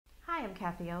Hi, I'm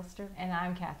Kathy Elster. And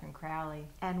I'm Catherine Crowley.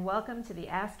 And welcome to the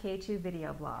Ask K2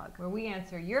 video blog, where we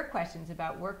answer your questions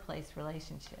about workplace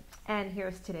relationships. And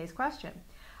here's today's question.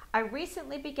 I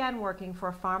recently began working for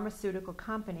a pharmaceutical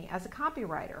company as a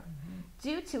copywriter.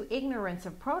 Due to ignorance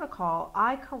of protocol,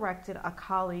 I corrected a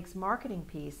colleague's marketing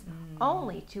piece,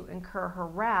 only to incur her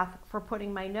wrath for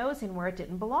putting my nose in where it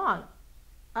didn't belong.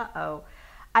 Uh-oh.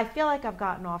 I feel like I've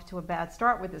gotten off to a bad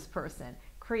start with this person,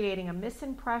 creating a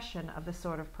misimpression of the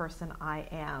sort of person I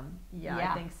am.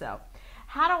 Yeah, I think so.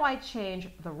 How do I change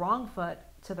the wrong foot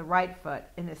to the right foot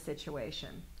in this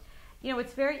situation? You know,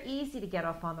 it's very easy to get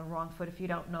off on the wrong foot if you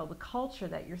don't know the culture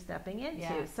that you're stepping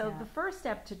into. The first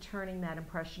step to turning that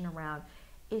impression around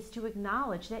is to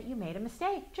acknowledge that you made a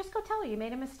mistake. Just go tell her you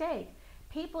made a mistake.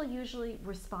 People usually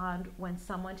respond when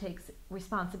someone takes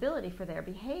responsibility for their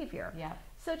behavior.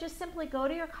 So just simply go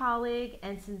to your colleague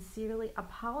and sincerely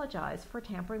apologize for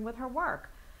tampering with her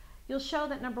work. You'll show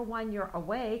that number one, you're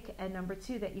awake, and number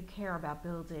two, that you care about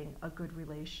building a good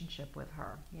relationship with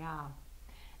her.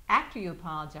 After you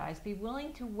apologize, be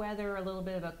willing to weather a little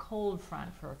bit of a cold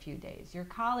front for a few days. Your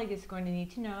colleague is going to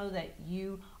need to know that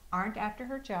you aren't after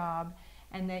her job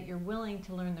and that you're willing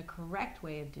to learn the correct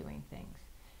way of doing things.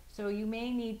 So you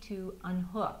may need to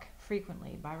unhook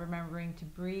frequently by remembering to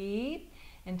breathe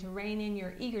and to rein in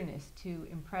your eagerness to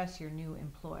impress your new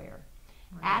employer.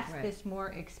 Ask this more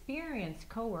experienced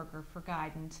coworker for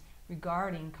guidance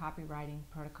regarding copywriting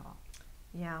protocol.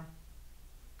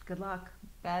 Good luck.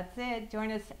 That's it.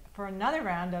 Join us for another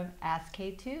round of Ask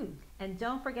K2. And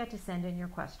don't forget to send in your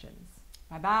questions.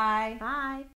 Bye-bye. Bye.